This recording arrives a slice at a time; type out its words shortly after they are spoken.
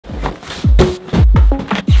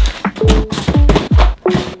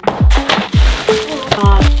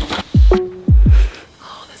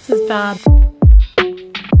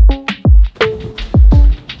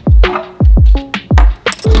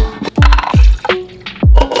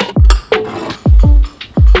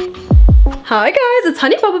Hi guys, it's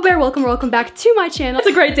honeybobabear. Welcome back to my channel. It's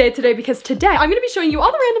a great day today because today I'm gonna be showing you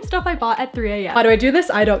all the random stuff I bought at 3 a.m. Why do I do this?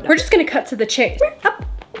 I don't know. We're just gonna cut to the chase. Up.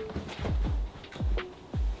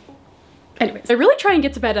 Anyways, I really try and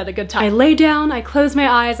get to bed at a good time. I lay down, I close my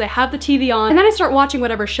eyes, I have the TV on, and then I start watching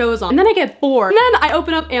whatever show's on. And then I get bored, and then I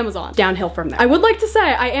open up Amazon. Downhill from there. I would like to say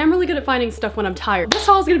I am really good at finding stuff when I'm tired. This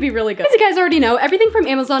haul is gonna be really good. As you guys already know, everything from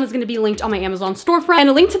Amazon is gonna be linked on my Amazon storefront, and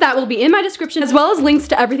a link to that will be in my description, as well as links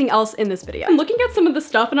to everything else in this video. I'm looking at some of the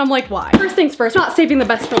stuff and I'm like, why? First things first, not saving the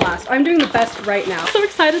best for last. I'm doing the best right now. So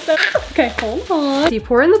excited though. Okay, hold on. So you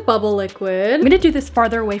pour in the bubble liquid. I'm gonna do this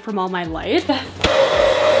farther away from all my lights.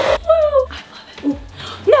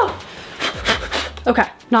 No! Okay,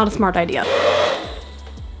 not a smart idea.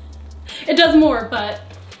 It does more, but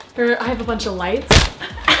I have a bunch of lights.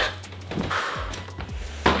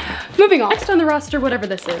 Moving on. Next on the roster, whatever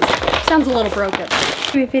this is. Sounds a little broken.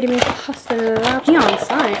 Neon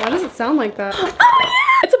sign. Why does it sound like that? Oh yeah!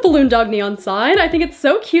 It's a balloon dog neon sign. I think it's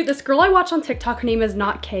so cute. This girl I watch on TikTok, her name is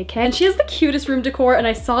Not KK, and she has the cutest room decor, and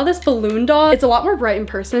I saw this balloon dog. It's a lot more bright in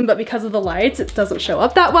person, but because of the lights, it doesn't show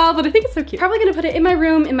up that well, but I think it's so cute. Probably gonna put it in my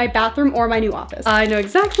room, in my bathroom, or my new office. I know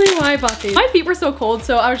exactly why I bought these. My feet were so cold,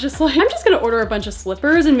 so I was just like, I'm just gonna order a bunch of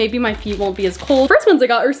slippers and maybe my feet won't be as cold. First ones I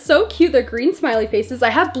got are so cute. They're green smiley faces. I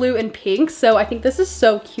have blue and pink, so I think this is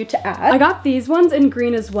so cute to add. I got these ones in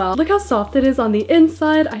green as well. Look how soft it is on the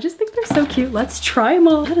inside. I just think they're so cute. Let's try them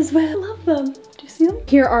all. That is why I love them. Do you see them?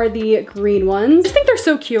 Here are the green ones. I just think they're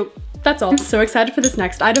so cute. That's all. I'm so excited for this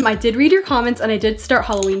next item. I did read your comments and I did start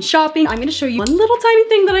Halloween shopping. I'm gonna show you one little tiny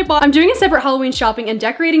thing that I bought. I'm doing a separate Halloween shopping and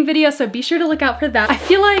decorating video, so be sure to look out for that. I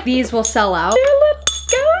feel like these will sell out. They're little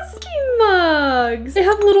ghosty mugs. They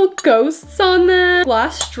have little ghosts on them.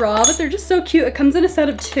 Glass straw, but they're just so cute. It comes in a set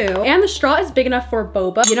of 2. And the straw is big enough for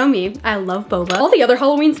boba. You know me, I love boba. All the other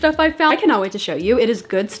Halloween stuff I found, I cannot wait to show you. It is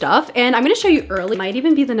good stuff. And I'm gonna show you early. Might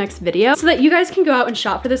even be the next video so that you guys can go out and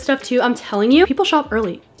shop for this stuff too. I'm telling you, people shop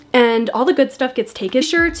early. And all the good stuff gets taken. Be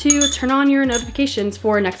sure to turn on your notifications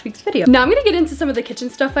for next week's video. Now I'm gonna get into some of the kitchen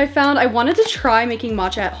stuff I found. I wanted to try making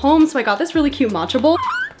matcha at home, so I got this really cute matcha bowl.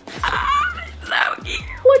 So cute.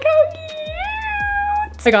 Look how cute.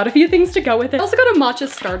 I got a few things to go with it. I also got a matcha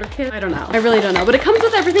starter kit. I don't know. I really don't know, but it comes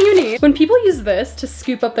with everything you need. When people use this to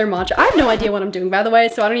scoop up their matcha, I have no idea what I'm doing, by the way,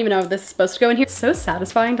 so I don't even know if this is supposed to go in here. It's so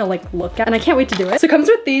satisfying to like look at, and I can't wait to do it. So it comes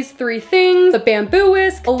with these 3 things: the bamboo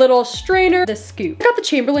whisk, a little strainer, this scoop. I got the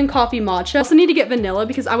Chamberlain coffee matcha. I also need to get vanilla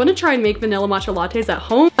because I want to try and make vanilla matcha lattes at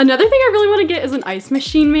home. Another thing I really want to get is an ice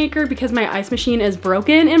machine maker because my ice machine is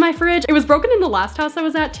broken in my fridge. It was broken in the last house I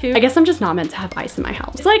was at too. I guess I'm just not meant to have ice in my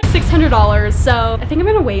house. It's like $600, so I think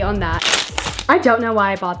I'm gonna wait on that. I don't know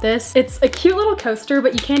why I bought this. It's a cute little coaster,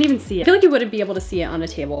 but you can't even see it. I feel like you wouldn't be able to see it on a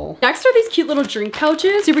table. Next are these cute little drink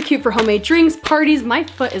pouches. Super cute for homemade drinks, parties. My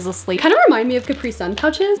foot is asleep. Kind of remind me of Capri Sun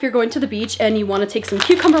pouches. If you're going to the beach and you want to take some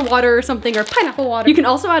cucumber water or something, or pineapple water, you can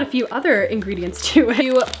also add a few other ingredients to it.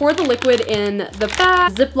 You pour the liquid in the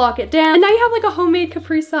bag, Ziploc it down, and now you have like a homemade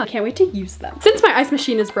Capri Sun. I can't wait to use them. Since my ice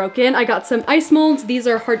machine is broken, I got some ice molds. These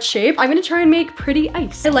are heart shaped. I'm gonna try and make pretty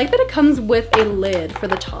ice. I like that it comes with a lid for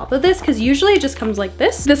the top of this because usually it just comes like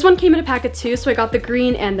this. This one came in a pack of 2, so I got the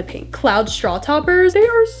green and the pink. Cloud straw toppers. They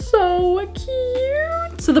are so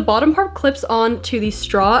cute. So the bottom part clips on to the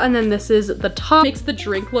straw, and then this is the top. Makes the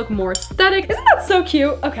drink look more aesthetic. Isn't that so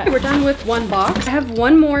cute? Okay, we're done with one box. I have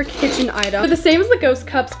one more kitchen item. They're the same as the ghost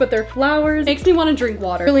cups, but they're flowers. Makes me want to drink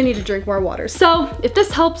water. Really need to drink more water. So if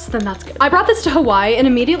this helps, then that's good. I brought this to Hawaii and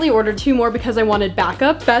immediately ordered 2 more because I wanted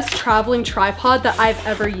backup. Best traveling tripod that I've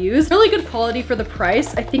ever used. Really good quality for the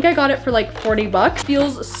price. I think I got it for like 40 bucks.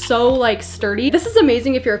 Feels so like sturdy. This is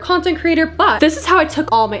amazing if you're a content creator, but this is how I took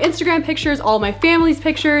all my Instagram pictures, all my family's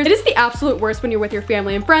pictures. It is the absolute worst when you're with your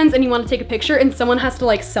family and friends and you want to take a picture and someone has to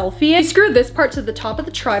like selfie it. You screw this part to the top of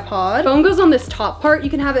the tripod. Phone goes on this top part. You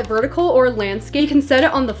can have it vertical or landscape. You can set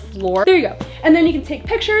it on the floor. There you go. And then you can take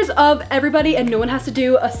pictures of everybody and no one has to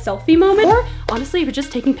do a selfie moment. Or honestly, if you're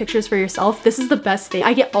just taking pictures for yourself, this is the best thing.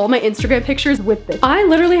 I get all my Instagram pictures with this. I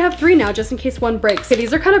literally have 3 now just in case one breaks. Okay,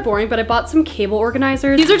 these are kind of boring, but I bought some cable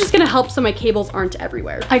organizers. These are just gonna help so my cables aren't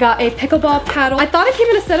everywhere. I got a pickleball paddle. I thought it came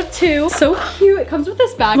in a set of 2. So cute. It comes with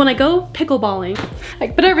this bag. When I go pickleballing, I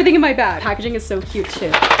put everything in my bag. Packaging is so cute too.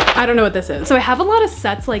 I don't know what this is. So I have a lot of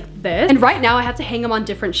sets like this, and right now I have to hang them on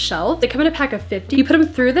different shelves. They come in a pack of 50. You put them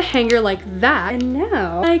through the hanger like that, and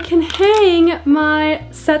now I can hang my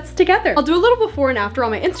sets together. I'll do a little before and after on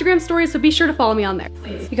my Instagram stories, so be sure to follow me on there.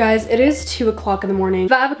 You guys, it is 2 o'clock in the morning.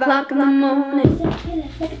 5 o'clock in the morning.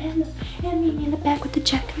 In the back with the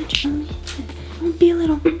jack and the be a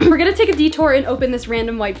little. We're gonna take a detour and open this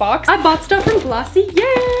random white box. I bought stuff from Glossy.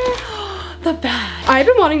 Yeah! the bag. I've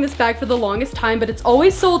been wanting this bag for the longest time, but it's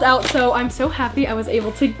always sold out, so I'm so happy I was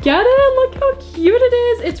able to get it. Look how cute it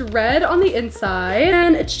is. It's red on the inside,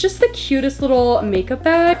 and it's just the cutest little makeup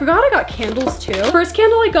bag. I forgot I got candles too. First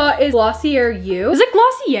candle I got is Glossier You. Is it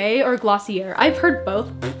Glossier or Glossier? I've heard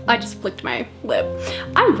both. I just flicked my lip.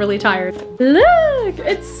 I'm really tired. Look,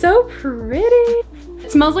 it's so pretty.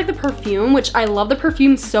 It smells like the perfume, which I love the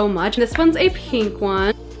perfume so much. This one's a pink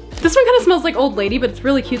one. This one kind of smells like Old Lady, but it's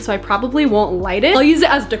really cute, so I probably won't light it. I'll use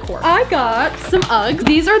it as decor. I got some Uggs.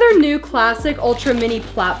 These are their new classic ultra mini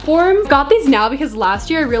platforms. Got these now because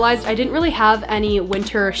last year I realized I didn't really have any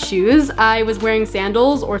winter shoes. I was wearing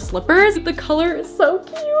sandals or slippers. The color is so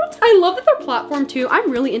cute. I love that they're platform too.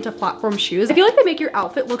 I'm really into platform shoes. I feel like they make your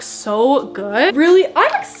outfit look so good. Really,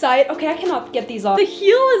 I'm excited. Okay, I cannot get these off. The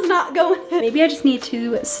heel is not going in. Maybe I just need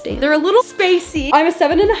to stay. They're a little spacey. I'm a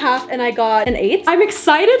 7.5 and I got an 8. I'm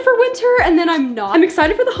excited for winter and then I'm not. I'm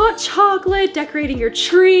excited for the hot chocolate, decorating your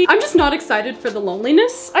tree. I'm just not excited for the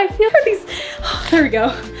loneliness. I feel like these, oh, there we go.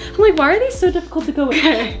 I'm like, why are these so difficult to go with?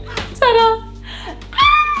 Okay, ta-da.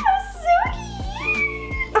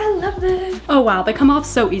 I love this. Oh wow, they come off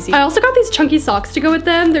so easy. I also got these chunky socks to go with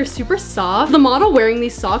them. They're super soft. The model wearing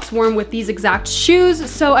these socks wore them with these exact shoes,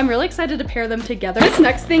 so I'm really excited to pair them together. This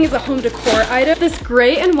next thing is a home decor item. This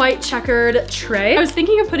gray and white checkered tray. I was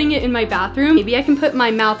thinking of putting it in my bathroom. Maybe I can put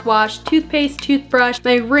my mouthwash, toothpaste, toothbrush,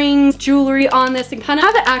 my rings, jewelry on this and kind of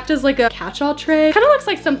have it act as like a catch-all tray. Kind of looks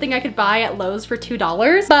like something I could buy at Lowe's for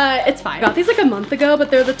 $2, but it's fine. I got these like a month ago, but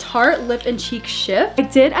they're the Tarte Lip and Cheek Shift. I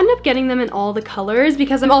did end up getting them in all the colors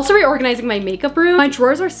because I'm also reorganizing my makeup room. My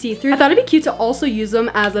drawers are see-through. I thought it'd be cute to also use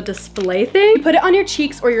them as a display thing. You put it on your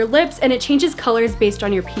cheeks or your lips and it changes colors based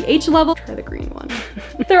on your pH level. Try the green one.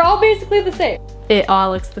 They're all basically the same. It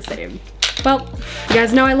all looks the same. Well, you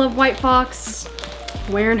guys know I love White Fox.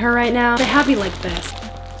 I'm wearing her right now. They have me like this.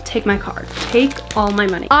 Take my card. Take all my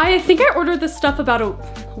money. I think I ordered this stuff about a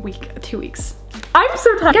week, 2 weeks. I'm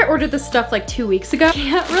so tired. I think I ordered this stuff like 2 weeks ago.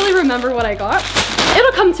 Can't really remember what I got.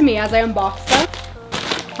 It'll come to me as I unbox them.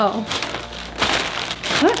 Oh.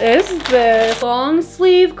 What is this? Long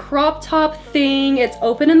sleeve crop top thing. It's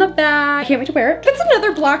open in the back. I can't wait to wear it. It's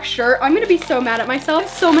another black shirt. I'm gonna be so mad at myself. I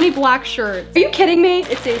have so many black shirts. Are you kidding me?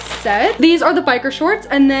 It's a set. These are the biker shorts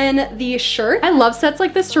and then the shirt. I love sets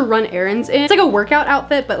like this to run errands in. It's like a workout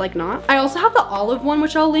outfit, but like not. I also have the olive one,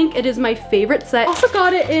 which I'll link. It is my favorite set. Also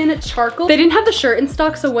got it in charcoal. They didn't have the shirt in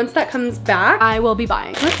stock, so once that comes back, I will be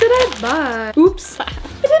buying. What did I buy? Oops.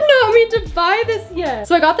 I did not mean to buy this yet.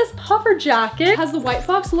 So I got this puffer jacket. It has the White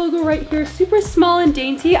Fox logo right here. Super small and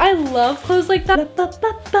dainty. I love clothes like that.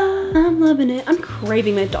 I'm loving it. I'm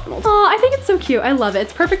craving McDonald's. Oh, I think it's so cute. I love it.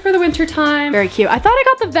 It's perfect for the winter time. Very cute. I thought I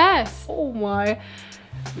got the vest. Oh my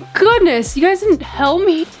goodness. You guys didn't tell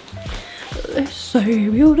me. They say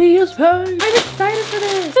beauty is pain. I'm excited for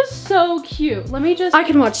this. This is so cute. Let me just, I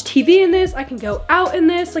can watch TV in this. I can go out in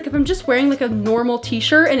this. Like if I'm just wearing like a normal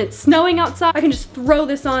t-shirt and it's snowing outside, I can just throw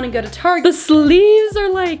this on and go to Target. The sleeves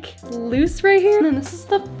are like loose right here. And then this is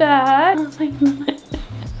the back.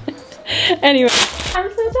 Anyway, I'm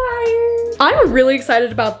so tired. I'm really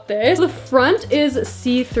excited about this. The front is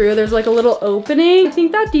see-through. There's like a little opening. I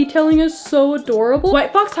think that detailing is so adorable.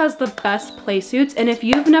 White Fox has the best play suits, and if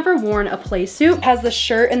you've never worn a play suit, it has the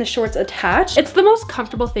shirt and the shorts attached. It's the most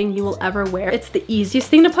comfortable thing you will ever wear. It's the easiest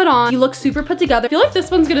thing to put on. You look super put together. I feel like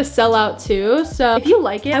this one's gonna sell out too, so if you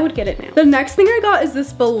like it, I would get it now. The next thing I got is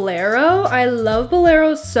this bolero. I love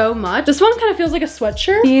boleros so much. This one kind of feels like a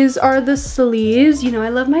sweatshirt. These are the sleeves. You know I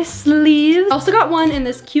love my sleeves. I also got one in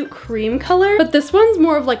this cute cream color, but this one's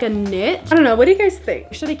more of like a knit. I don't know, what do you guys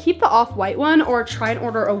think? Should I keep the off-white one or try and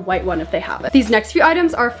order a white one if they have it? These next few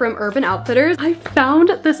items are from Urban Outfitters. I found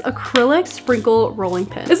this acrylic sprinkle rolling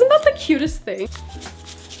pin. Isn't that the cutest thing?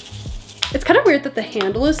 It's kind of weird that the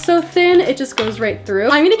handle is so thin, it just goes right through.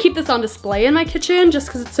 I'm gonna keep this on display in my kitchen just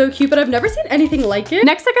because it's so cute, but I've never seen anything like it.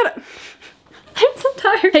 Next I got I'm so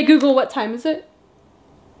tired. Hey Google, what time is it?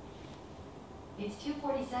 It's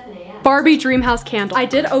 2:47 a.m. Barbie Dreamhouse candle. I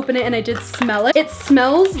did open it and I did smell it. It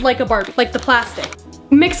smells like a Barbie, like the plastic,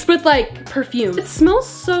 mixed with like perfume. It smells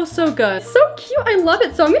so, so good. It's so cute, I love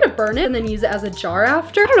it. So I'm gonna burn it and then use it as a jar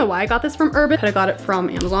after. I don't know why I got this from Urban. Could have got it from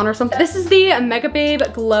Amazon or something. This is the Mega Babe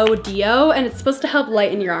Glow Deo and it's supposed to help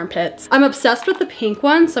lighten your armpits. I'm obsessed with the pink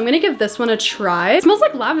one, so I'm gonna give this one a try. It smells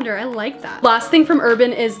like lavender, I like that. Last thing from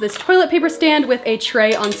Urban is this toilet paper stand with a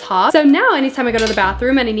tray on top. So now anytime I go to the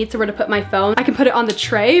bathroom and I need somewhere to put my phone, I can put it on the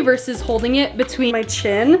tray versus holding it between my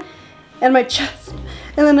chin and my chest.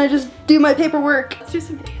 And then I just do my paperwork. Let's do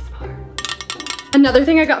some ASMR. Another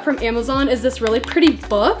thing I got from Amazon is this really pretty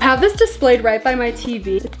book. I have this displayed right by my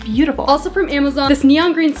TV. It's beautiful. Also from Amazon, this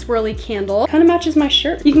neon green swirly candle. Kind of matches my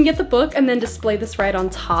shirt. You can get the book and then display this right on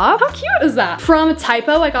top. How cute is that? From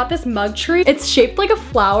Typo, I got this mug tree. It's shaped like a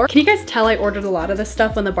flower. Can you guys tell I ordered a lot of this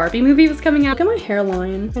stuff when the Barbie movie was coming out? Look at my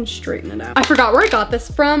hairline and straighten it out. I forgot where I got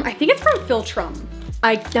this from. I think it's from Philtrum.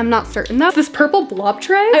 I am not certain though. This purple blob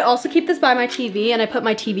tray. I also keep this by my TV and I put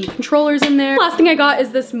my TV controllers in there. Last thing I got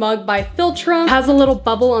is this mug by Philtrum. It has a little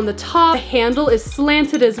bubble on the top. The handle is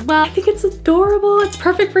slanted as well. I think it's adorable. It's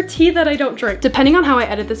perfect for tea that I don't drink. Depending on how I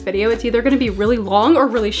edit this video, it's either gonna be really long or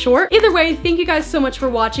really short. Either way, thank you guys so much for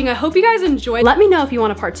watching. I hope you guys enjoyed. Let me know if you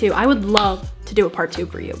want a part 2. I would love to do a part 2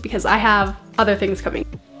 for you because I have other things coming.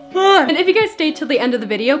 And if you guys stayed till the end of the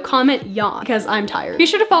video, comment yawn because I'm tired. Be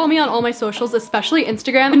sure to follow me on all my socials, especially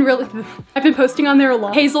Instagram. And really, I've been posting on there a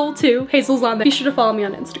lot. Hazel too, Hazel's on there. Be sure to follow me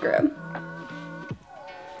on Instagram.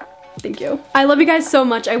 Thank you. I love you guys so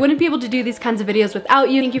much. I wouldn't be able to do these kinds of videos without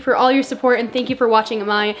you. Thank you for all your support and thank you for watching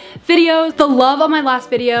my videos. The love on my last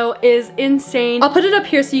video is insane. I'll put it up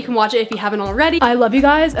here so you can watch it if you haven't already. I love you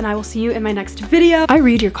guys and I will see you in my next video. I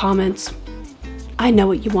read your comments. I know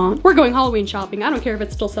what you want. We're going Halloween shopping. I don't care if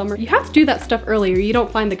it's still summer. You have to do that stuff earlier. You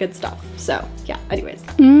don't find the good stuff. So yeah, anyways.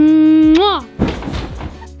 Mwah!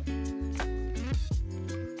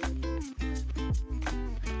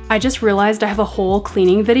 I just realized I have a whole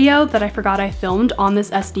cleaning video that I forgot I filmed on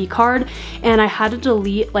this SD card and I had to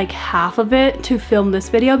delete like half of it to film this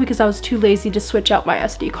video because I was too lazy to switch out my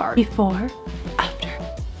SD card. Before